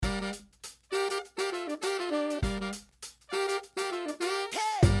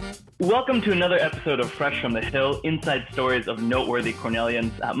Welcome to another episode of Fresh from the Hill, inside stories of noteworthy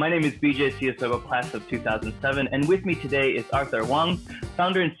Cornellians. My name is BJ Ciosogo, class of 2007, and with me today is Arthur Wang,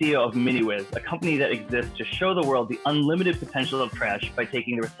 founder and CEO of MiniWiz, a company that exists to show the world the unlimited potential of trash by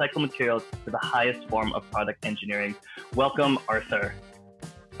taking the recycled materials to the highest form of product engineering. Welcome, Arthur.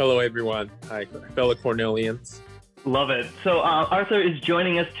 Hello, everyone. Hi, fellow Cornellians. Love it. So Arthur is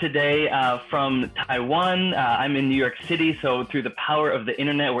joining us today from Taiwan. I'm in New York City, so through the power of the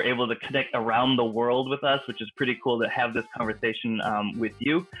internet, we're able to connect around the world with us, which is pretty cool to have this conversation with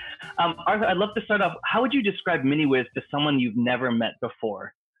you. Arthur, I'd love to start off. How would you describe MiniWiz to someone you've never met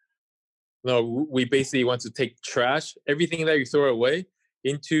before? No, we basically want to take trash, everything that you throw away,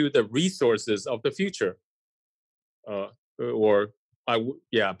 into the resources of the future.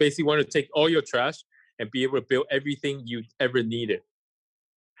 Basically want to take all your trash and be able to build everything you ever needed.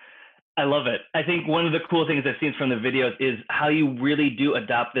 I love it. I think one of the cool things I've seen from the videos is how you really do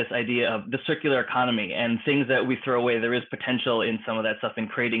adopt this idea of the circular economy and things that we throw away. There is potential in some of that stuff in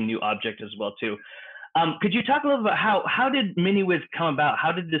creating new objects as well too. Could you talk a little bit about how did MiniWiz come about?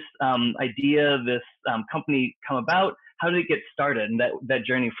 How did this idea, this company come about? How did it get started and that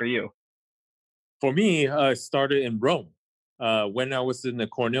journey for you? For me, it started in Rome when I was in the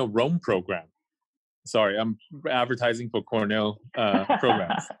Cornell Rome program. Sorry, I'm advertising for Cornell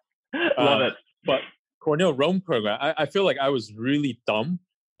programs. Love it. But Cornell Rome program, I feel like I was really dumb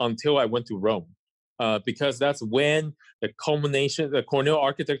until I went to Rome. Because that's when the culmination, the Cornell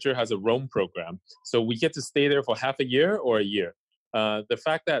architecture has a Rome program. So we get to stay there for half a year or a year. The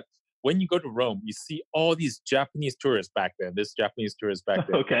fact that when you go to Rome, you see all these Japanese tourists back then,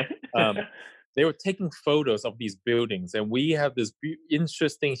 Okay. They were taking photos of these buildings. And we have this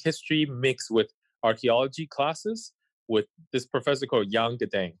interesting history mixed with archaeology classes with this professor called Yang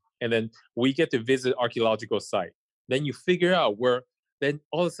Gedang. And then we get to visit archaeological site. Then you figure out then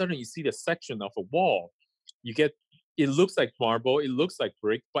all of a sudden you see the section of a wall. It looks like marble, it looks like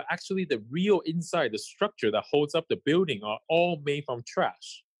brick, but actually the real inside, the structure that holds up the building are all made from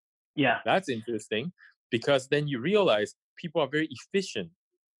trash. Yeah. That's interesting because then you realize people are very efficient.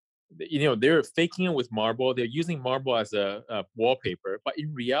 They're faking it with marble. They're using marble as a wallpaper, but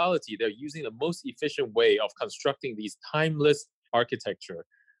in reality, they're using the most efficient way of constructing these timeless architecture.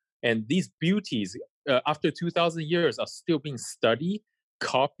 And these beauties, after 2,000 years, are still being studied,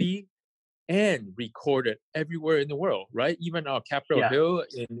 copied, and recorded everywhere in the world, right? Even our Capitol Hill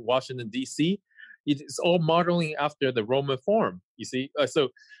in Washington, D.C., it's all modeling after the Roman form, you see?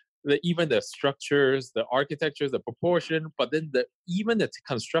 Even the structures, the architectures, the proportion, but then even the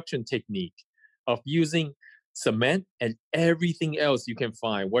construction technique of using cement and everything else you can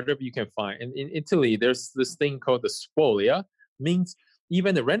find, whatever you can find. And in Italy, there's this thing called the spolia, means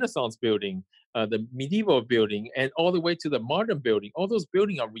even the Renaissance building, the medieval building, and all the way to the modern building, all those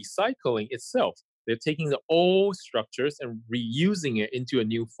buildings are recycling itself. They're taking the old structures and reusing it into a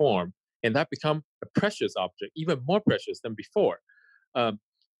new form. And that becomes a precious object, even more precious than before.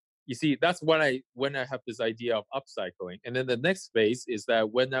 You see, that's when I have this idea of upcycling. And then the next phase is that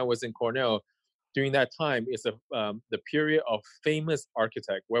when I was in Cornell, during that time is the period of famous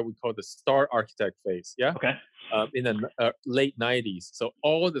architect, what we call the star architect phase. Yeah. Okay. In the late 90s. So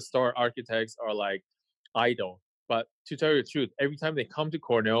all the star architects are like idol. But to tell you the truth, every time they come to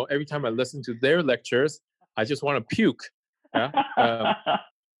Cornell, every time I listen to their lectures, I just want to puke. Yeah.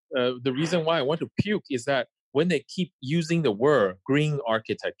 The reason why I want to puke is that when they keep using the word green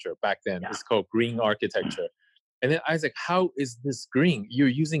architecture back then, it's called green architecture. And then I was like, how is this green? You're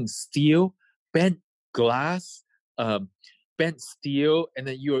using steel, bent glass, bent steel, and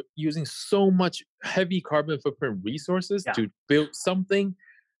then you're using so much heavy carbon footprint resources to build something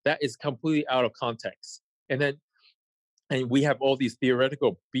that is completely out of context. And we have all these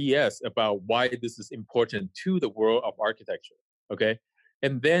theoretical BS about why this is important to the world of architecture. Okay.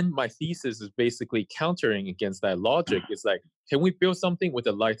 And then my thesis is basically countering against that logic. It's like, can we build something with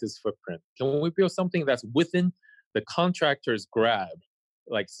the lightest footprint? Can we build something that's within the contractor's grab?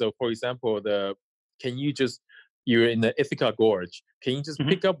 Like, so for example, you're in the Ithaca Gorge. Can you just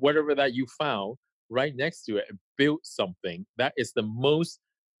pick up whatever that you found right next to it and build something that is the most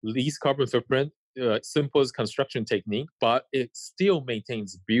least carbon footprint, simplest construction technique, but it still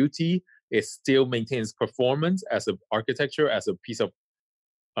maintains beauty. It still maintains performance as an architecture, as a piece of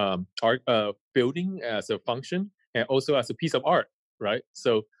building, as a function, and also as a piece of art, right?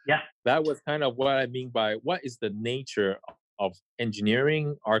 So that was kind of what I mean by what is the nature of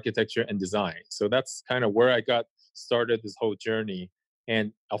engineering, architecture, and design. So that's kind of where I got started this whole journey.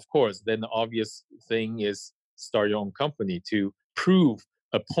 And of course, then the obvious thing is start your own company to prove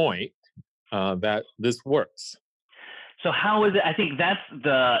a point that this works. So how is it? I think that's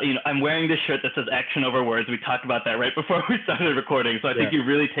the, I'm wearing this shirt that says action over words. We talked about that right before we started recording. So I think you've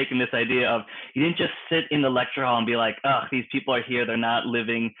really taken this idea of, you didn't just sit in the lecture hall and be like, oh, these people are here, they're not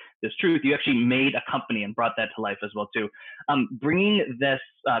living this truth. You actually made a company and brought that to life as well too. Bringing this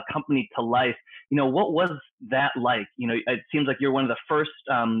company to life, what was that like? It seems like you're one of the first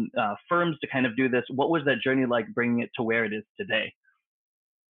firms to kind of do this. What was that journey like, bringing it to where it is today?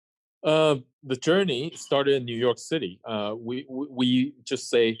 The journey started in New York City. We just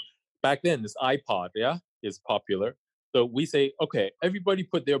say back then this iPod, is popular. So we say, okay, everybody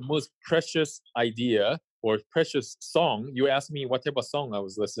put their most precious idea or precious song. You asked me what type of song I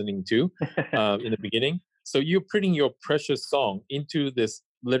was listening to in the beginning. So you're putting your precious song into this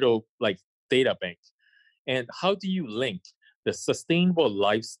little like data bank. And how do you link the sustainable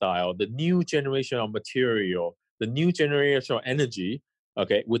lifestyle, the new generation of material, the new generation of energy,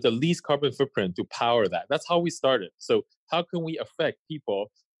 okay, with the least carbon footprint to power that? That's how we started. So how can we affect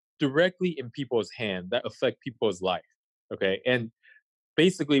people directly in people's hand that affect people's life? Okay, and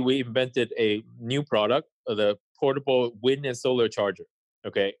basically we invented a new product, the portable wind and solar charger.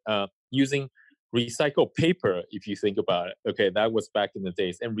 Okay, using recycled paper, if you think about it. Okay, that was back in the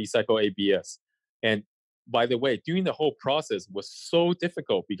days, and recycle ABS. And by the way, doing the whole process was so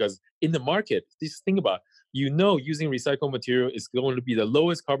difficult because in the market, just think about it, using recycled material is going to be the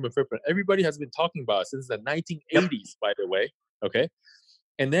lowest carbon footprint. Everybody has been talking about it since the 1980s, by the way. Okay.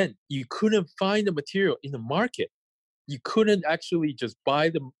 And then you couldn't find the material in the market. You couldn't actually just buy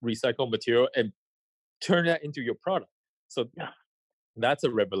the recycled material and turn that into your product. So that's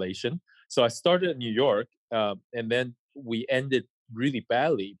a revelation. So I started in New York, and then we ended really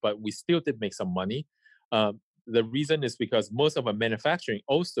badly, but we still did make some money. The reason is because most of our manufacturing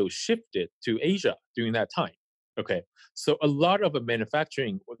also shifted to Asia during that time. Okay, so a lot of the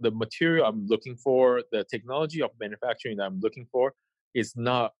manufacturing, the material I'm looking for, the technology of manufacturing that I'm looking for is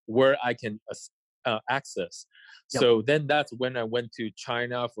not where I can access. So then that's when I went to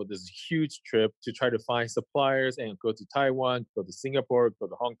China for this huge trip to try to find suppliers and go to Taiwan, go to Singapore, go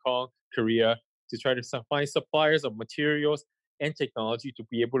to Hong Kong, Korea, to try to find suppliers of materials and technology to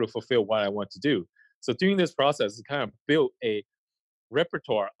be able to fulfill what I want to do. So during this process, it kind of built a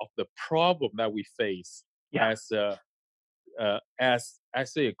repertoire of the problem that we face as a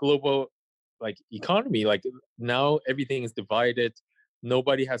global like economy. Like now everything is divided.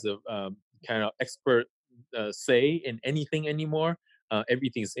 Nobody has a kind of expert say in anything anymore.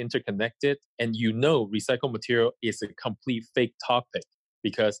 Everything is interconnected, and recycled material is a complete fake topic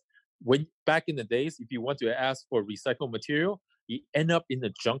because when back in the days, if you want to ask for recycled material, you end up in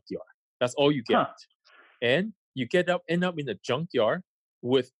the junkyard. That's all you get. And you end up in the junkyard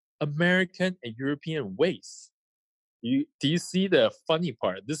with American and European waste. Do you see the funny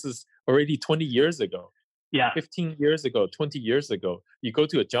part? This is already 20 years ago. 15 years ago, 20 years ago, you go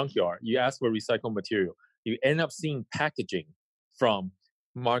to a junkyard, you ask for recycled material, you end up seeing packaging from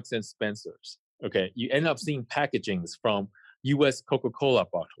Marks and Spencer's. Okay, you end up seeing packagings from US Coca-Cola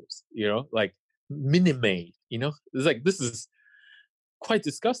bottles, like Minute Maid, it's like this is quite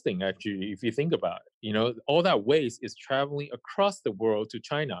disgusting actually if you think about it. All that waste is traveling across the world to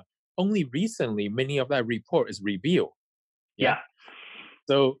China. Only recently many of that report is revealed.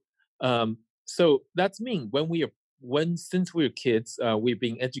 So that's mean since we're kids, we're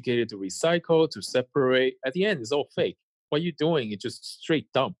being educated to recycle, to separate. At the end, it's all fake. What you're doing is just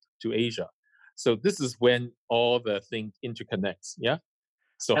straight dump to Asia. So this is when all the thing interconnects.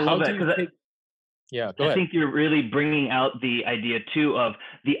 So I how love do you take? Go ahead. I think you're really bringing out the idea too of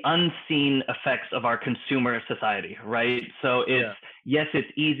the unseen effects of our consumer society, right? So yes, it's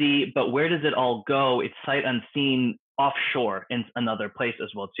easy, but where does it all go? It's sight unseen offshore in another place as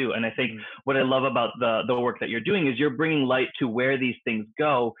well too. And I think what I love about the work that you're doing is you're bringing light to where these things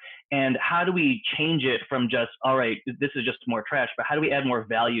go and how do we change it from just, all right, this is just more trash, but how do we add more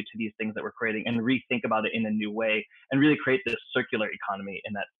value to these things that we're creating and rethink about it in a new way and really create this circular economy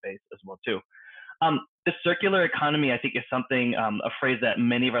in that space as well too. The circular economy, I think, is something, a phrase that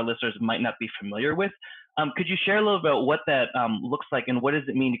many of our listeners might not be familiar with. Could you share a little about what that looks like and what does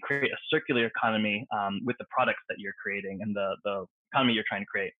it mean to create a circular economy with the products that you're creating and the economy you're trying to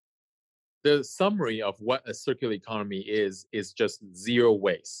create? The summary of what a circular economy is just zero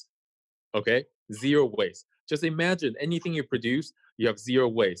waste. Okay? Zero waste. Just imagine anything you produce, you have zero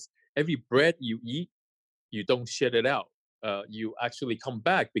waste. Every bread you eat, you don't shit it out. You actually come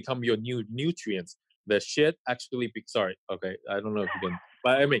back, become your new nutrients. The shit actually, sorry, okay, I don't know if you can,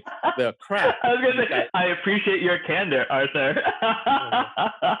 but I mean, the crap. I was going to say, I appreciate your candor, Arthur.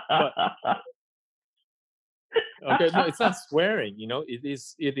 Okay, no, it's not swearing,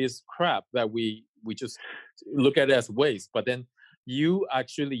 it is crap that we we just look at it as waste. But then you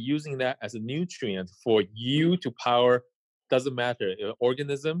actually using that as a nutrient for you to power, doesn't matter,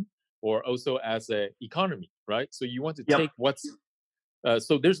 organism or also as a economy, right? So you want to Yep. take what's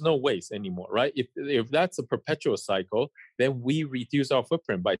so there's no waste anymore, right? If that's a perpetual cycle, then we reduce our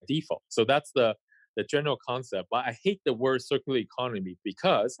footprint by default. So that's the general concept. But I hate the word circular economy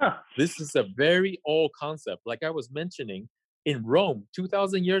because this is a very old concept. Like I was mentioning, in Rome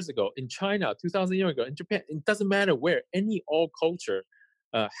 2,000 years ago, in China 2,000 years ago, in Japan, it doesn't matter where, any old culture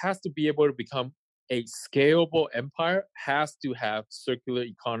has to be able to become a scalable empire, has to have circular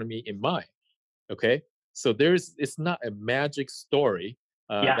economy in mind. Okay, so it's not a magic story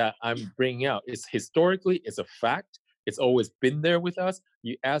that I'm bringing out. It's historically, it's a fact. It's always been there with us.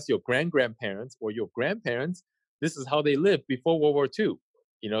 You ask your grandparents or your grandparents, this is how they lived before World War II.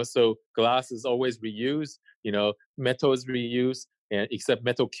 So glass is always reused. Metal is reused, and except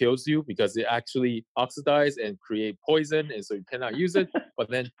metal kills you because it actually oxidizes and create poison, and so you cannot use it. But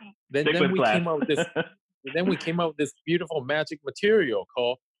then we came out with this. Then we came out with this beautiful magic material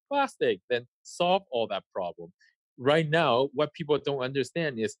called plastic, then solve all that problem. Right now, what people don't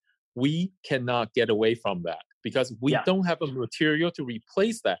understand is we cannot get away from that because we don't have a material to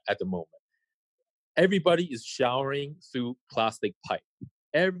replace that at the moment. Everybody is showering through plastic pipe.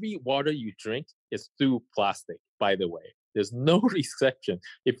 Every water you drink is through plastic, by the way. There's no exception.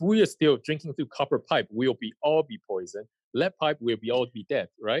 If we are still drinking through copper pipe, we'll all be poisoned. Lead pipe, we'll all be dead,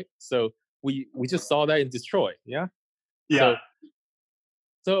 right? So we just saw that in Detroit, yeah? Yeah.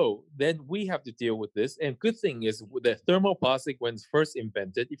 So then we have to deal with this. And good thing is the thermoplastic, when it's first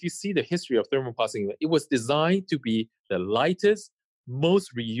invented, if you see the history of thermoplastic, it was designed to be the lightest,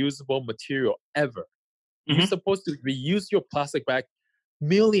 most reusable material ever. Mm-hmm. You're supposed to reuse your plastic bag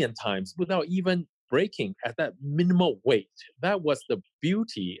million times without even breaking at that minimal weight. That was the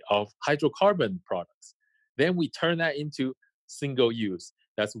beauty of hydrocarbon products. Then we turn that into single use.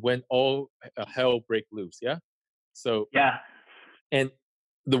 That's when all hell break loose, yeah? So, and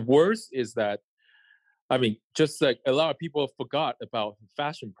the worst is that, I mean, just like a lot of people forgot about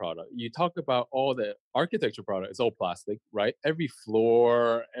fashion product. You talk about all the architecture product, it's all plastic, right? Every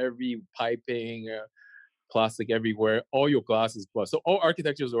floor, every piping, plastic everywhere, all your glass is plastic. So all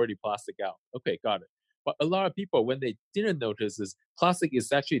architecture is already plastic out. Okay, got it. But a lot of people, when they didn't notice is plastic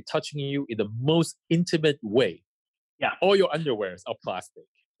is actually touching you in the most intimate way. Yeah. All your underwears are plastic,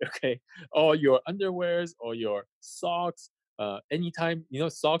 okay? All your underwears, all your socks, anytime,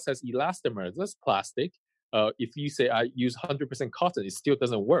 socks has elastomers, that's plastic. If you say I use 100% cotton, it still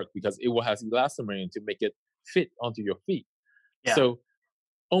doesn't work because it will have elastomer to make it fit onto your feet. Yeah. So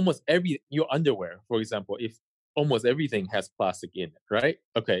almost your underwear, for example, if almost everything has plastic in it, right?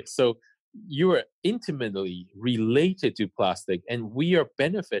 Okay, so you are intimately related to plastic, and we are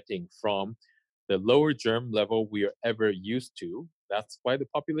benefiting from the lower germ level we are ever used to. That's why the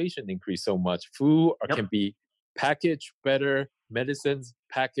population increased so much. Food can be packaged better, medicines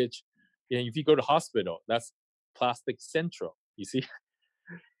packaged. And if you go to hospital, that's plastic central, you see?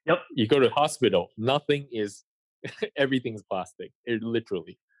 Yep. You go to hospital, nothing is, everything's plastic,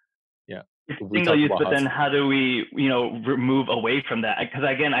 literally. Yeah. It's single use, but then how do we, move away from that? Because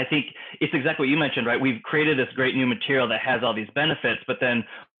again, I think it's exactly what you mentioned, right? We've created this great new material that has all these benefits, but then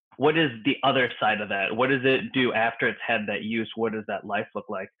what is the other side of that? What does it do after it's had that use? What does that life look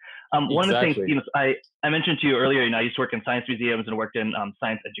like? One of the things, I mentioned to you earlier, I used to work in science museums and worked in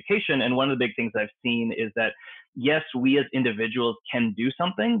science education. And one of the big things I've seen is that, yes, we as individuals can do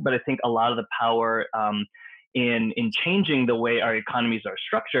something, but I think a lot of the power in changing the way our economies are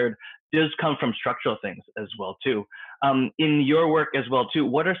structured does come from structural things as well too. In your work as well too,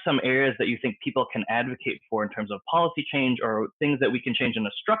 what are some areas that you think people can advocate for in terms of policy change or things that we can change on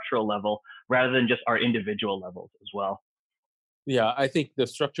a structural level rather than just our individual levels as well? Yeah, I think the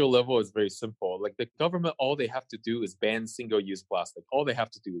structural level is very simple. Like the government, all they have to do is ban single-use plastic. All they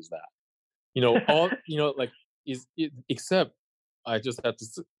have to do is that. Except I just have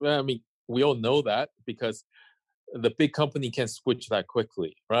to, I mean, we all know that because the big company can switch that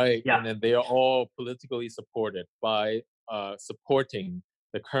quickly, right? Yeah. And then they are all politically supported by supporting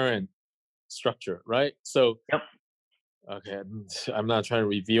the current structure, right? So, okay, I'm not trying to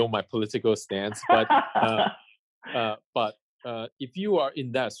reveal my political stance, but if you are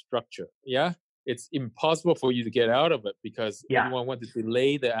in that structure, it's impossible for you to get out of it because everyone wants to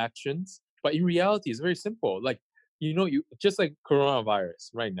delay the actions. But in reality, it's very simple. Like, you just like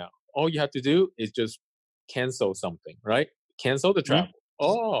coronavirus right now, all you have to do is just cancel something, right? Cancel the travel. Mm-hmm.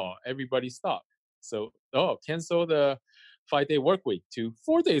 Oh, everybody stop. So, cancel the 5-day work week to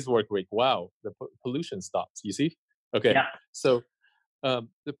 4 days work week. Wow, the pollution stops. You see? Okay. Yeah. So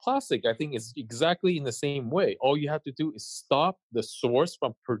The plastic, I think, is exactly in the same way. All you have to do is stop the source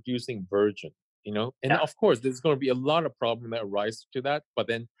from producing virgin, and Yeah. of course, there's going to be a lot of problem that arise to that. But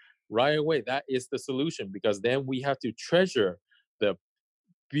then right away, that is the solution, because then we have to treasure the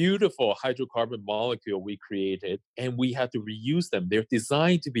beautiful hydrocarbon molecule we created, and we have to reuse them. They're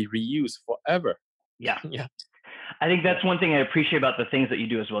designed to be reused forever. Yeah. Yeah. I think Yeah. that's one thing I appreciate about the things that you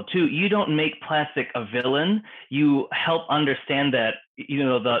do as well too. You don't make plastic a villain. You help understand that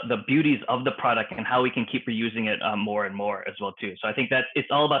the beauties of the product and how we can keep reusing it more and more as well too. So I think that it's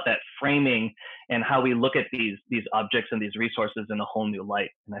all about that framing and how we look at these objects and these resources in a whole new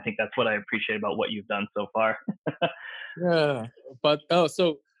light. And I think that's what I appreciate about what you've done so far. Yeah, but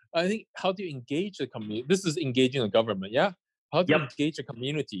so I think, how do you engage the community? This is engaging the government, yeah. How do you Yep. engage the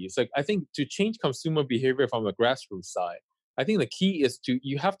community? It's like, I think, to change consumer behavior from a grassroots side, I think the key is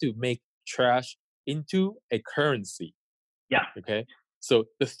you have to make trash into a currency. Yeah. Okay, so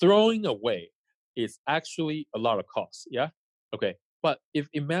the throwing away is actually a lot of cost. Yeah. Okay, but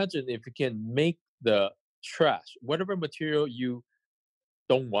imagine if you can make the trash, whatever material you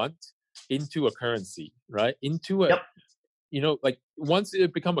don't want, into a currency, right? Into a, Yep. like, once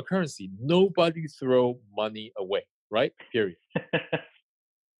it become a currency, nobody throw money away, right? Period.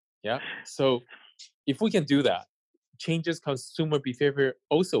 Yeah. So if we can do that, changes consumer behavior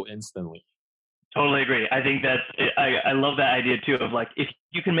also instantly. Totally agree. I think I love that idea too of like, if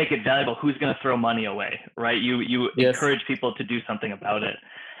you can make it valuable, who's going to throw money away, right? You Yes. encourage people to do something about it.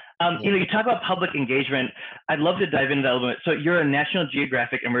 Yeah. You talk about public engagement. I'd love to dive into that a little bit. So you're a National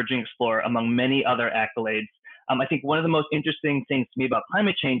Geographic Emerging Explorer among many other accolades. I think one of the most interesting things to me about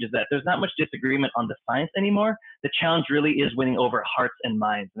climate change is that there's not much disagreement on the science anymore. The challenge really is winning over hearts and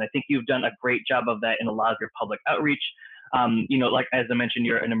minds. And I think you've done a great job of that in a lot of your public outreach. Like as I mentioned,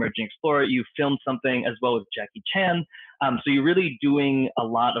 you're an emerging explorer. You filmed something as well with Jackie Chan. So you're really doing a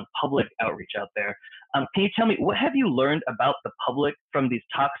lot of public outreach out there. Can you tell me, what have you learned about the public from these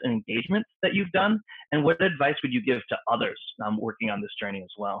talks and engagements that you've done? And what advice would you give to others working on this journey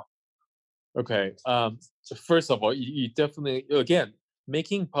as well? Okay. So first of all, you definitely, again,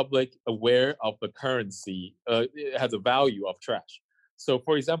 making public aware of the currency, it has a value of trash. So,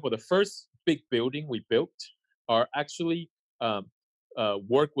 for example, the first big building we built are actually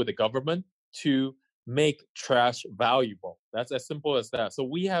work with the government to make trash valuable. That's as simple as that. So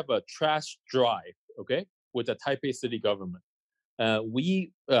we have a trash drive, okay, with the Taipei city government.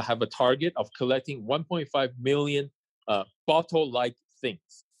 We have a target of collecting 1.5 million bottle-like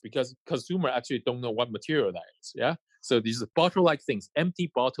things, because consumer actually don't know what material that is. Yeah, so these are bottle-like things,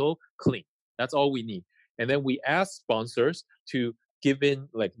 empty bottle, clean. That's all we need. And then we ask sponsors to give in,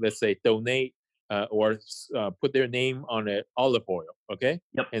 like, let's say, donate or put their name on an olive oil. Okay,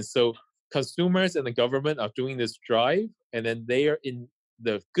 Yep. and so consumers and the government are doing this drive, and then they are in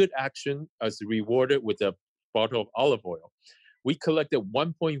the good action as rewarded with a bottle of olive oil. We collected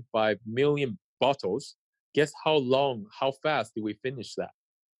 1.5 million bottles. Guess how fast did we finish that?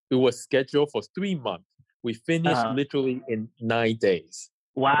 It was scheduled for 3 months. We finished literally in 9 days.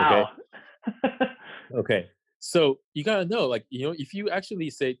 Okay. Wow. Okay. So you gotta know, like, if you actually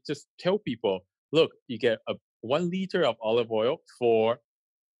say, just tell people, look, you get 1 liter of olive oil for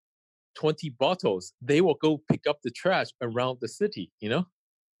 20 bottles, they will go pick up the trash around the city. You see,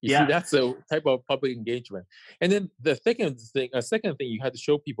 Yeah. that's a type of public engagement. And then the second thing you have to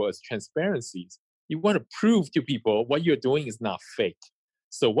show people is transparencies. You want to prove to people what you're doing is not fake.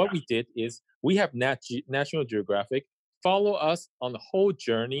 So what we did is, we have National Geographic follow us on the whole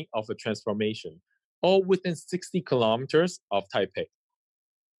journey of the transformation, all within 60 kilometers of Taipei.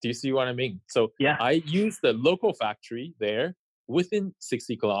 Do you see what I mean? So Yeah. I use the local factory there within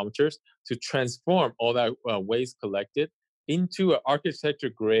 60 kilometers to transform all that waste collected into an architecture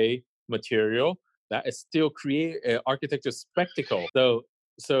grade material that is still create an architecture spectacle.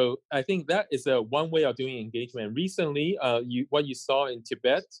 So I think that is one way of doing engagement. Recently, what you saw in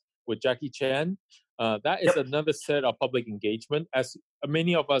Tibet with Jackie Chan, that is Yep. another set of public engagement. As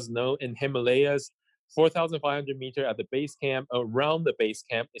many of us know, in Himalayas, 4,500 meters at the base camp, around the base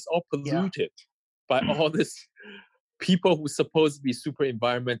camp, is all Yeah. polluted by all this people who supposed to be super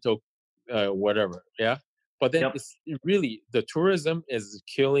environmental, whatever. Yeah. But then Yep. it's really, the tourism is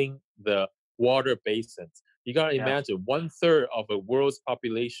killing the water basins. You gotta Yeah. imagine 1/3 of the world's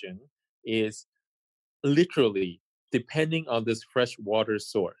population is literally depending on this fresh water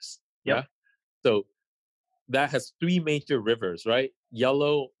source. Yep. Yeah. So that has 3 major rivers, right?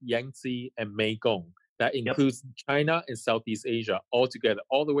 Yellow, Yangtze, and Mekong. That Yep. includes China and Southeast Asia all together,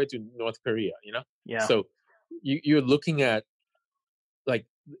 all the way to North Korea. Yeah. So you're looking at, like,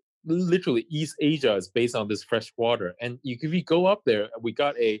 literally East Asia is based on this fresh water. And if you go up there, we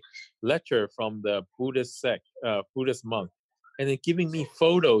got a lecture from the Buddhist sect, Buddhist monk, and they're giving me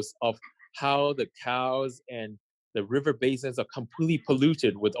photos of how the cows and the river basins are completely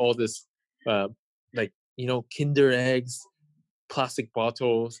polluted with all this, like, Kinder eggs, plastic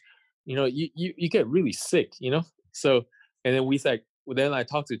bottles. You get really sick, So, and then then I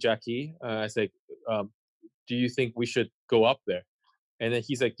talked to Jackie. I said, do you think we should go up there? And then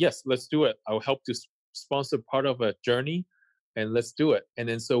he's like, yes, let's do it. I'll help to sponsor part of a journey, and let's do it. And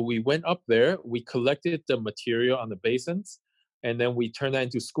then so we went up there, we collected the material on the basins, and then we turned that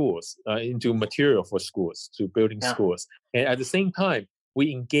into schools, into material for schools, to building schools. And at the same time,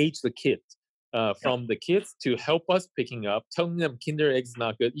 we engaged the kids, from the kids to help us picking up, telling them Kinder egg is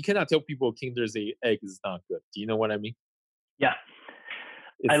not good. You cannot tell people Kinder egg is not good. Do you know what I mean? Yeah.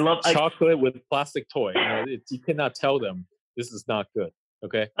 It's chocolate with plastic toy. You cannot tell them this is not good.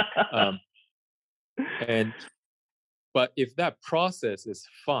 Okay. But if that process is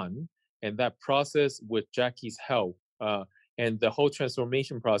fun, and that process with Jackie's help, and the whole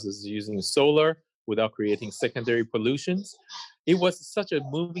transformation process is using solar without creating secondary pollutions, it was such a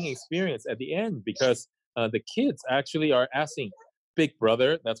moving experience at the end, because the kids actually are asking Big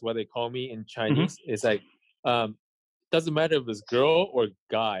Brother, that's what they call me in Chinese, it's like, doesn't matter if it's girl or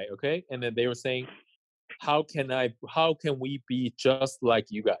guy, okay? And then they were saying, how can we be just like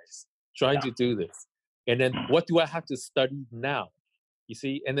you guys trying to do this? And then what do I have to study now? You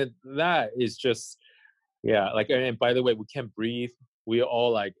see? And then that is just, like, and by the way, we can't breathe. We're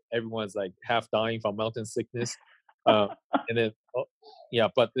all like, everyone's like half dying from mountain sickness. And then,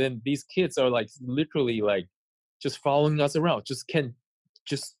 but then these kids are like literally like just following us around,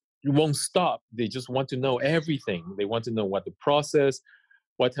 you won't stop. They just want to know everything. They want to know what the process,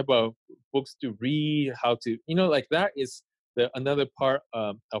 what type of books to read, how to, like that is another part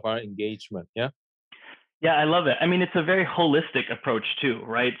of our engagement. Yeah. Yeah, I love it. I mean, it's a very holistic approach too,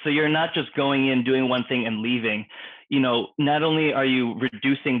 right? So you're not just going in, doing one thing and leaving. Not only are you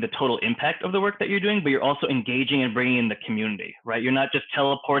reducing the total impact of the work that you're doing, but you're also engaging and bringing in the community, right? You're not just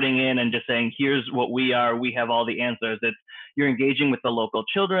teleporting in and just saying, here's what we are, we have all the answers. You're engaging with the local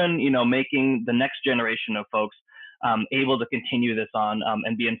children, making the next generation of folks able to continue this on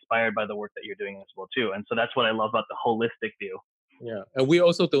and be inspired by the work that you're doing as well too. And so that's what I love about the holistic view. Yeah, and we're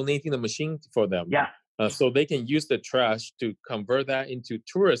also donating the machine for them. Yeah. So they can use the trash to convert that into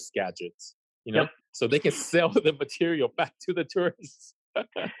tourist gadgets, so they can sell the material back to the tourists.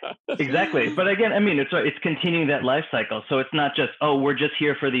 Exactly. But again, I mean, it's continuing that life cycle. So it's not just, we're just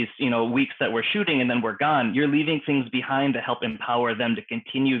here for these, weeks that we're shooting and then we're gone. You're leaving things behind to help empower them to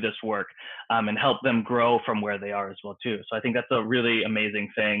continue this work and help them grow from where they are as well too. So I think that's a really amazing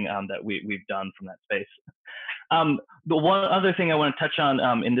thing that we've done from that space. The one other thing I want to touch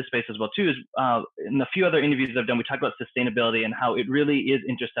on in this space as well too is in a few other interviews I've done, we talk about sustainability and how it really is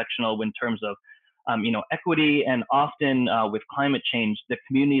intersectional in terms of equity, and often with climate change, the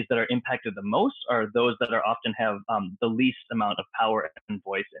communities that are impacted the most are those that are often have the least amount of power and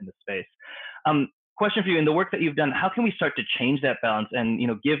voice in the space. Question for you, in the work that you've done, how can we start to change that balance and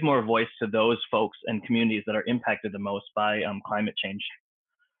give more voice to those folks and communities that are impacted the most by climate change?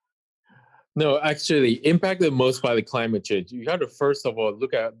 No, actually, impacted most by the climate change. You got to first of all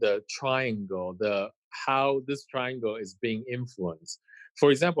look at the triangle, how this triangle is being influenced.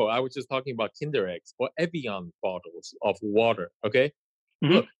 For example, I was just talking about Kinder eggs or Evian bottles of water. Okay,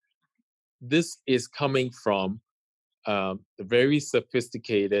 look, this is coming from very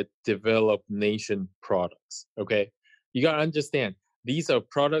sophisticated developed nation products. Okay, you got to understand these are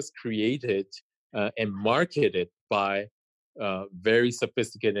products created and marketed by very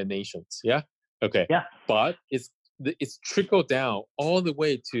sophisticated nations. Yeah. Okay. Yeah. But it's trickled down all the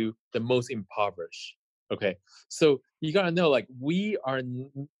way to the most impoverished. Okay. So you gotta know, like, we are,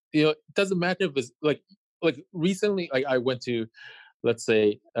 it doesn't matter if it's like recently, like I went to, let's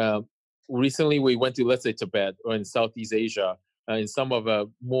say, recently we went to, let's say, Tibet or in Southeast Asia, in some of a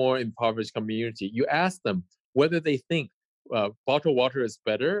more impoverished community. You ask them whether they think bottled water is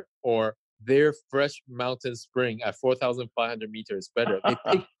better or their fresh mountain spring at 4,500 meters better. They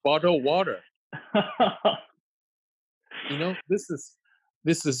pick bottled water. This is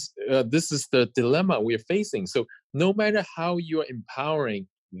the dilemma we're facing. So no matter how you're empowering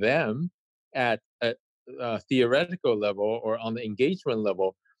them at a theoretical level or on the engagement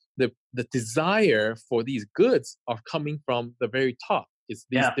level, the desire for these goods are coming from the very top. It's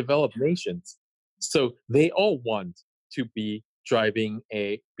these developed nations. So they all want to be driving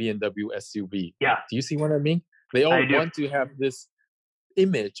a BMW SUV. Yeah. Do you see what I mean? They all want to have this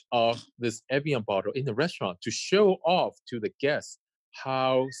image of this Evian bottle in the restaurant to show off to the guests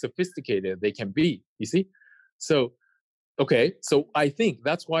how sophisticated they can be. You see, so okay, so I think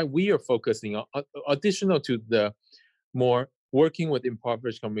that's why we are focusing on additional to the more working with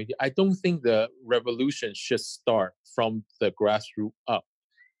impoverished community. I don't think the revolution should start from the grassroots up.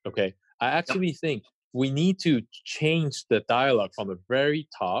 Okay, I actually think we need to change the dialogue from the very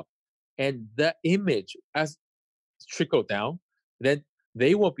top, and that image as trickle down, then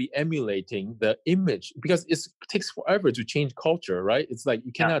they will be emulating the image because it takes forever to change culture, right? It's like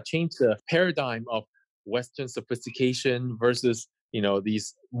you Yeah. cannot change the paradigm of Western sophistication versus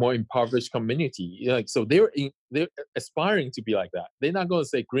these more impoverished community. Like so, they're aspiring to be like that. They're not going to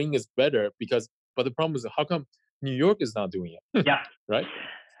say green is better but the problem is how come New York is not doing it? Yeah. Right.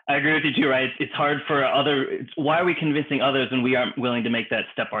 I agree with you too, right? It's hard for why are we convincing others when we aren't willing to make that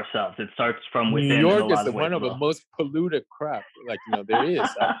step ourselves? It starts from within New in a York lot is of ways. one of the most polluted crap there is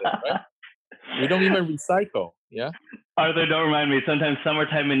out there, right? We don't even recycle. Yeah. Arthur, don't remind me. Sometimes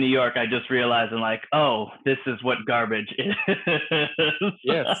summertime in New York, I just realize I'm like, oh, this is what garbage is.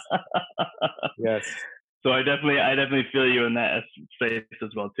 Yes. Yes. So I definitely feel you in that space as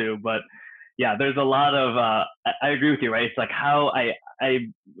well too. But yeah, there's a lot of I agree with you, right? It's like how I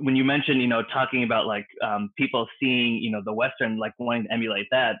when you mentioned talking about like people seeing the Western, like wanting to emulate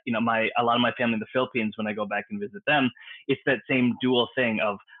that. A lot of my family in the Philippines, when I go back and visit them, it's that same dual thing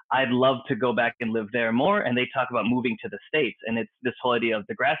of I'd love to go back and live there more, and they talk about moving to the States, and it's this whole idea of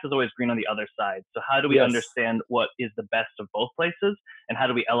the grass is always green on the other side. So how do we Yes. understand what is the best of both places, and how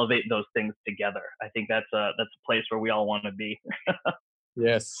do we elevate those things together? I think that's a place where we all want to be.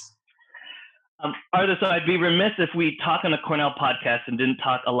 Yes. Arthur, so I'd be remiss if we talk on a Cornell podcast and didn't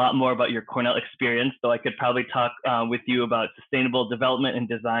talk a lot more about your Cornell experience, though I could probably talk with you about sustainable development and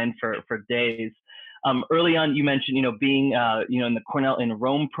design for days. Early on, you mentioned, being, in the Cornell in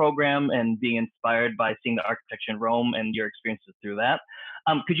Rome program and being inspired by seeing the architecture in Rome and your experiences through that.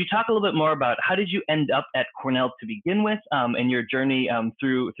 Could you talk a little bit more about how did you end up at Cornell to begin with, and your journey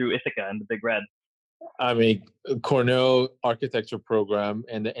through Ithaca and the Big Red? I mean, Cornell architecture program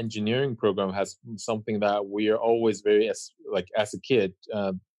and the engineering program has something that we are always as a kid.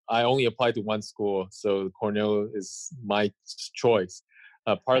 I only applied to one school, so Cornell is my choice.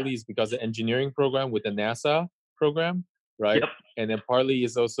 Partly is because the engineering program with the NASA program, right? Yep. And then partly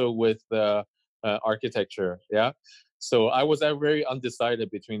is also with the architecture. Yeah. So I was very undecided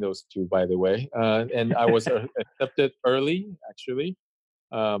between those two, by the way, and I was accepted early, actually,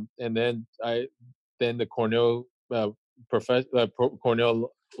 and then the Cornell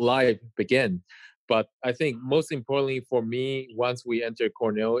Cornell life began. But I think most importantly for me, once we entered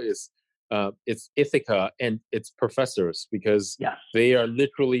Cornell, it's Ithaca and its professors, because they are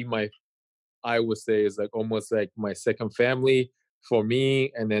literally I would say is like almost like my second family for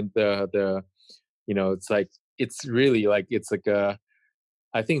me. And then it's really like it's like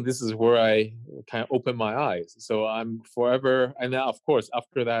I think this is where I kind of opened my eyes. So I'm forever, and then of course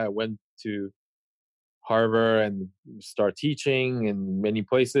after that I went to Harvard and start teaching in many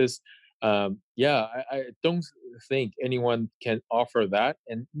places. I don't think anyone can offer that,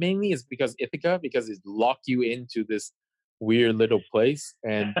 and mainly it's because Ithaca, because it locked you into this weird little place,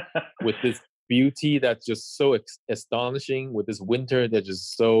 and with this beauty that's just so astonishing, with this winter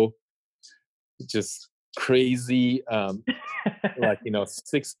that's just crazy,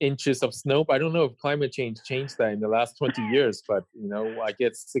 6 inches of snow. I don't know if climate change changed that in the last 20 years, but I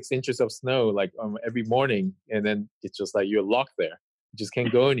get 6 inches of snow like every morning, and then it's just like you're locked there. You just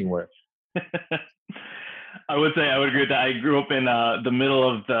can't go anywhere. I would agree with that. I grew up in the middle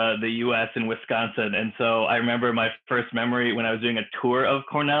of the U.S. in Wisconsin, and so I remember my first memory when I was doing a tour of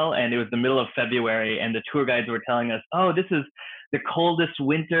Cornell, and it was the middle of February, and the tour guides were telling us, "Oh, this is the coldest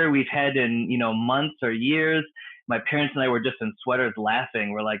winter we've had in months or years." My parents and I were just in sweaters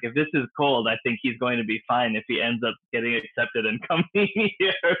laughing. We're like, if this is cold, I think he's going to be fine if he ends up getting accepted and coming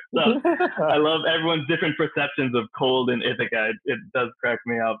here. So I love everyone's different perceptions of cold in Ithaca. It does crack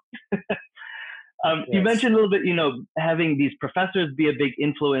me up. Yes. You mentioned a little bit, having these professors be a big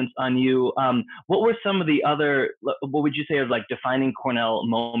influence on you. What were some of the other, what would you say are like defining Cornell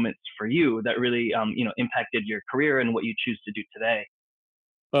moments for you that really, impacted your career and what you choose to do today?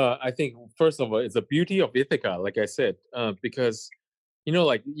 I think first of all, it's the beauty of Ithaca, like I said, because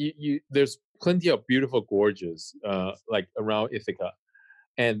there's plenty of beautiful gorges like around Ithaca,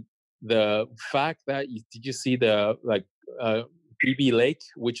 and the fact that did you see the BB Lake,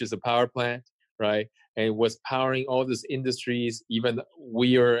 which is a power plant, right? And it was powering all these industries. Even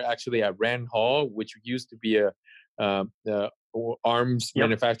we are actually at Rand Hall, which used to be a arms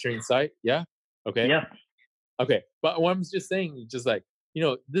manufacturing site. Yeah. Okay. Yeah. Okay. But what I'm just saying, just like,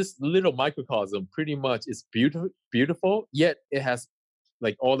 this little microcosm pretty much is beautiful, yet it has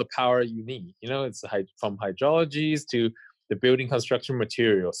like all the power you need. It's from hydrologies to the building construction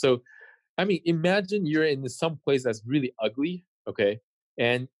material. So, I mean, imagine you're in some place that's really ugly, okay,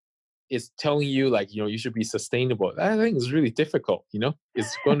 and it's telling you like you should be sustainable. I think it's really difficult.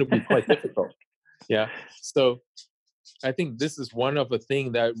 It's going to be quite difficult. Yeah. So I think this is one of the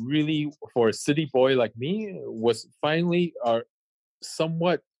things that really, for a city boy like me, was finally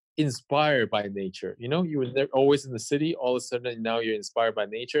somewhat inspired by nature. You were always in the city. All of a sudden, now you're inspired by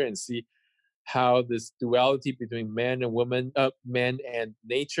nature and see how this duality between man and woman, man and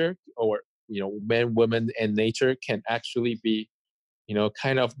nature, or man, woman, and nature can actually be,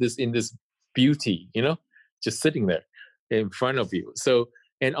 kind of this beauty, just sitting there in front of you. So,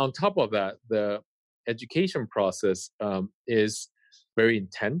 and on top of that, the education process is very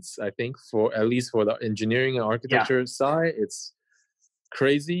intense. I think at least for the engineering and architecture side, it's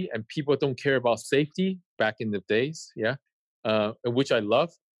crazy, and people don't care about safety back in the days. Yeah. Which I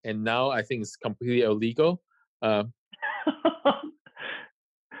love. And now I think it's completely illegal. And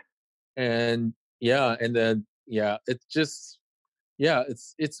then it's just,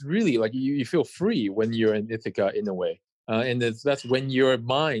 it's really like you feel free when you're in Ithaca in a way. And that's when your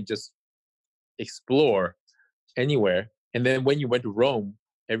mind just explore anywhere. And then when you went to Rome,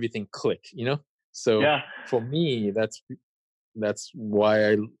 everything clicked, So for me, that's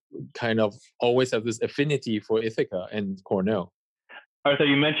why I kind of always have this affinity for Ithaca and Cornell. Arthur,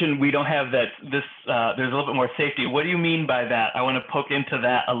 you mentioned we don't have there's a little bit more safety. What do you mean by that? I want to poke into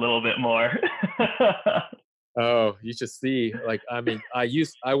that a little bit more. Oh, you should see. Like, I mean, I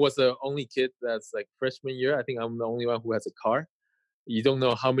was the only kid that's like freshman year. I think I'm the only one who has a car. You don't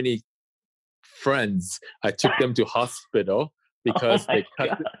know how many friends I took them to hospital because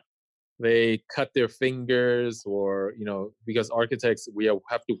they cut their fingers, or because architects, we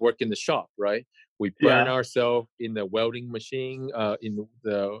have to work in the shop, right? We burn ourselves in the welding machine, in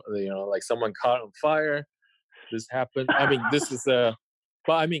the like someone caught on fire. This happened. I mean, this is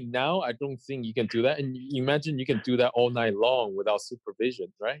but I mean, now I don't think you can do that. And you imagine you can do that all night long without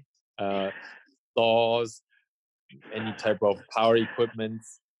supervision, right? Saws, any type of power equipment.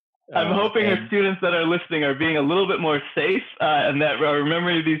 I'm hoping our students that are listening are being a little bit more safe, and that are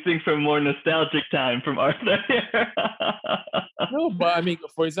remembering these things from more nostalgic time from Arthur here. No, but I mean,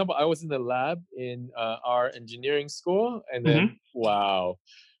 for example, I was in the lab in our engineering school, and then wow,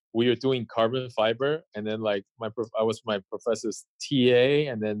 we were doing carbon fiber, and then like I was my professor's TA,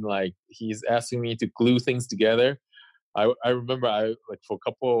 and then like he's asking me to glue things together. I remember I like for a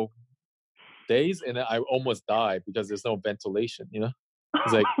couple days, and I almost died because there's no ventilation.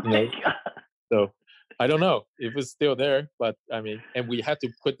 It's like so I don't know if it's still there, but I mean, and we had to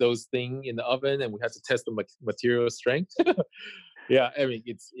put those things in the oven, and we had to test the material strength. Yeah, I mean,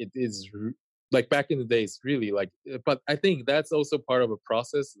 it is like back in the days, really like. But I think that's also part of a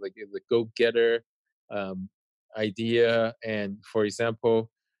process, like the go-getter idea. And for example,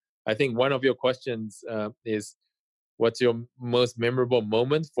 I think one of your questions is, what's your most memorable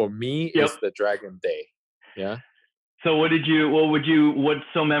moment? For me, is the Dragon Day. Yeah. So what's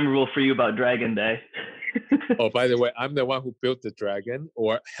so memorable for you about Dragon Day? Oh, by the way, I'm the one who built the dragon,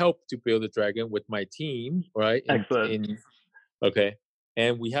 or helped to build the dragon with my team, right? Excellent. Okay.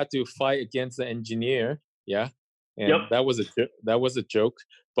 And we had to fight against the engineer. Yeah. And that was a joke,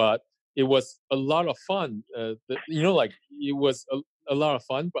 but it was a lot of fun. Like it was a lot of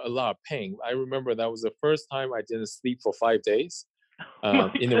fun, but a lot of pain. I remember that was the first time I didn't sleep for 5 days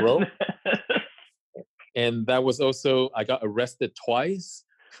in a row. And that was also, I got arrested twice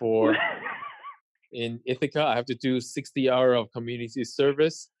in Ithaca. I have to do 60 hours of community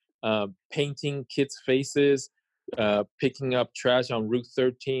service, painting kids' faces, picking up trash on Route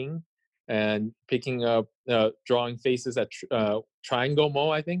 13, and picking up, drawing faces at Triangle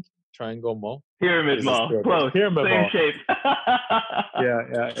Mall, I think. Triangle Mall. Pyramid Mall. Close. Pyramid Same Mall. shape.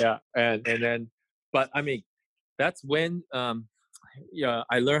 Yeah. And then, but I mean, that's when I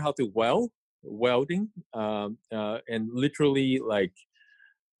learned how to welding, and literally like,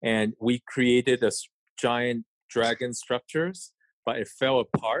 and we created a giant dragon structures, but it fell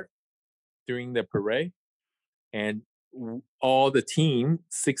apart during the parade, and all the team,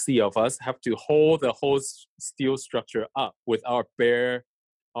 60 of us, have to hold the whole steel structure up with our bare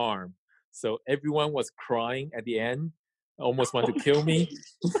arm. So everyone was crying at the end, almost want to kill me.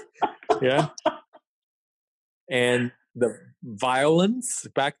 Yeah. And the violence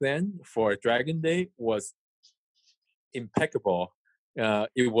back then for Dragon Day was impeccable.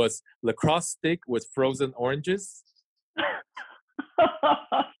 It was lacrosse stick with frozen oranges.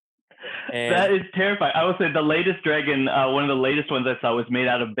 And that is terrifying. I will say the latest dragon, one of the latest ones I saw was made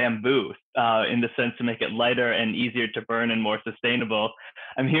out of bamboo in the sense to make it lighter and easier to burn and more sustainable.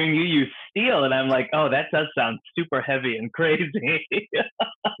 I'm hearing you use steel and I'm like, oh, that does sound super heavy and crazy.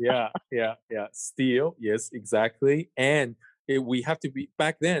 yeah. Steel, yes, exactly. And we have to be,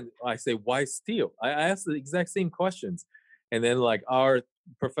 back then, I say, why steel? I asked the exact same questions. And then like our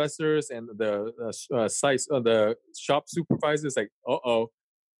professors and the the shop supervisors like,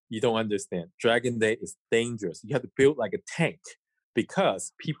 you don't understand. Dragon Day is dangerous. You have to build like a tank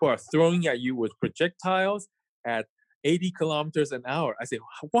because people are throwing at you with projectiles at 80 kilometers an hour. I say,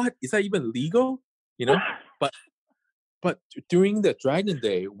 what? Is that even legal? You know? But during the Dragon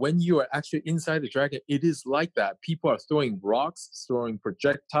Day, when you are actually inside the dragon, it is like that. People are throwing rocks, throwing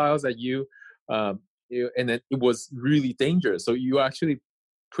projectiles at you. And then it was really dangerous. So you actually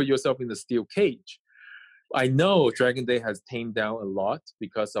put yourself in the steel cage. I know Dragon Day has tamed down a lot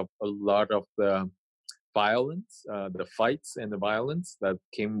because of a lot of the violence, the fights and the violence that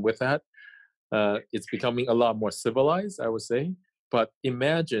came with that. It's becoming a lot more civilized, I would say. But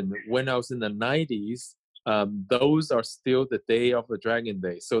imagine when I was in the 90s, those are still the day of the Dragon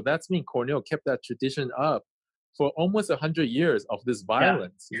Day. So that's mean Cornell kept that tradition up for almost 100 years of this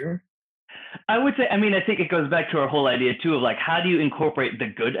violence. Yeah. You know? I would say, I mean, I think it goes back to our whole idea too of like, how do you incorporate the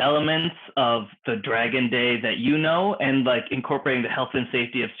good elements of the Dragon Day that you know, and like incorporating the health and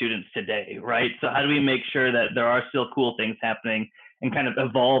safety of students today, right? So how do we make sure that there are still cool things happening and kind of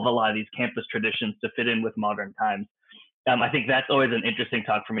evolve a lot of these campus traditions to fit in with modern times? I think that's always an interesting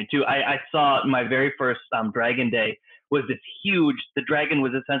talk for me too. I saw my very first Dragon Day was this huge, the dragon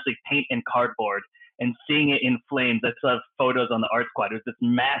was essentially paint and cardboard, and seeing it in flames. I saw photos on the art squad. It was this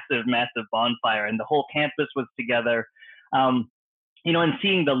massive, massive bonfire and the whole campus was together. You know, and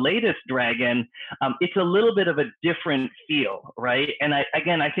seeing the latest dragon, it's a little bit of a different feel, right? And I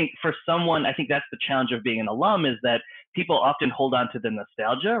think for someone, I think that's the challenge of being an alum, is that people often hold on to the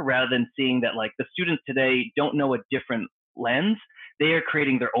nostalgia rather than seeing that like the students today don't know a different lens. They are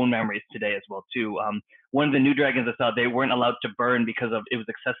creating their own memories today as well too. One of the new dragons I saw, they weren't allowed to burn because of it was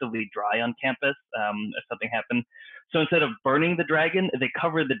excessively dry on campus. If something happened, so instead of burning the dragon, they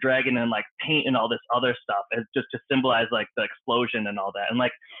covered the dragon in like paint and all this other stuff, as just to symbolize like the explosion and all that. And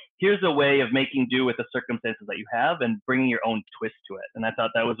like, here's a way of making do with the circumstances that you have and bringing your own twist to it. And I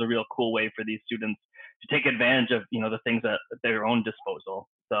thought that was a real cool way for these students to take advantage of, you know, the things at their own disposal.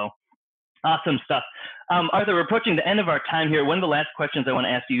 So awesome stuff. Arthur, we're approaching the end of our time here. One of the last questions I want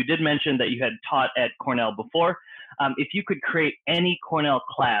to ask you, you did mention that you had taught at Cornell before. If you could create any Cornell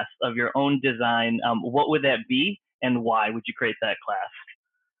class of your own design, what would that be and why would you create that class?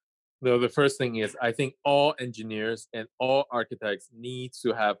 No, the first thing is I think all engineers and all architects need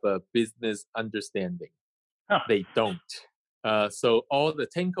to have a business understanding. They don't. So all the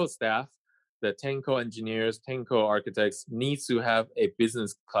Tenko staff, the Tenko engineers, Tenko architects needs to have a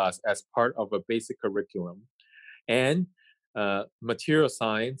business class as part of a basic curriculum. And material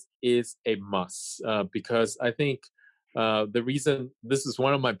science is a must because I think the reason, this is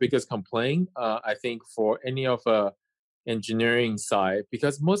one of my biggest complaints, I think for any of engineering side,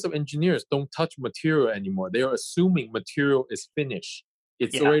 because most of engineers don't touch material anymore. They are assuming material is finished.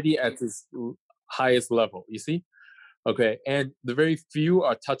 It's already at its highest level, you see? Okay, and the very few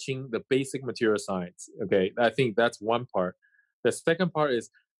are touching the basic material science. Okay, I think that's one part. The second part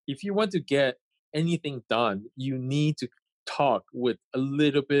is if you want to get anything done, you need to talk with a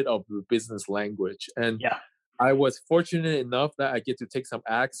little bit of the business language. And I was fortunate enough that I get to take some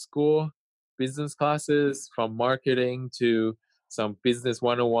ag school business classes, from marketing to some business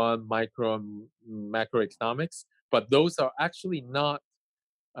 101, micro and macroeconomics. But those are actually not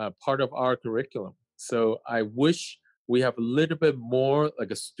part of our curriculum. So I wish we have a little bit more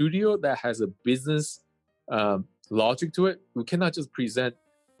like a studio that has a business logic to it. We cannot just present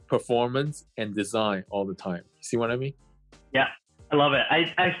performance and design all the time. See what I mean? Yeah, I love it.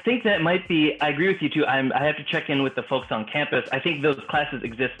 I think that might be, I agree with you too. I have to check in with the folks on campus. I think those classes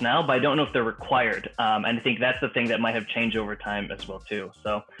exist now, but I don't know if they're required. And I think that's the thing that might have changed over time as well too.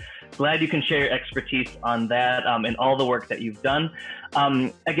 So glad you can share your expertise on that and all the work that you've done.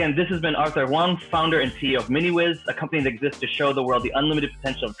 Again, this has been Arthur Wang, founder and CEO of MiniWiz, a company that exists to show the world the unlimited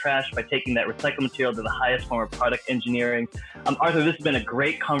potential of trash by taking that recycled material to the highest form of product engineering. Arthur, this has been a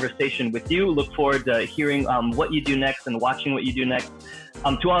great conversation with you. Look forward to hearing what you do next and watching what you do next.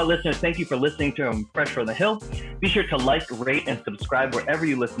 To all our listeners, thank you for listening to Fresh from the Hill. Be sure to like, rate, and subscribe wherever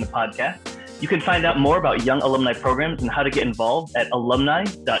you listen to podcasts. You can find out more about Young Alumni programs and how to get involved at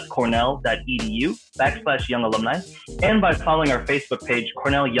alumni.cornell.edu/Young Alumni and by following our Facebook page,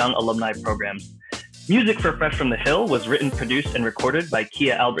 Cornell Young Alumni Programs. Music for Fresh from the Hill was written, produced, and recorded by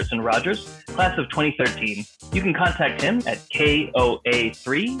Kia Albertson Rogers, class of 2013. You can contact him at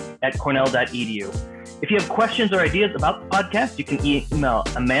koa3@cornell.edu. If you have questions or ideas about the podcast, you can email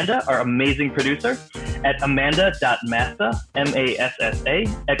Amanda, our amazing producer, at amanda.massa, M-A-S-S-A,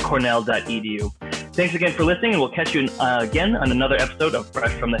 @cornell.edu. Thanks again for listening, and we'll catch you again on another episode of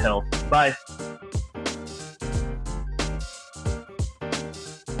Fresh from the Hill. Bye.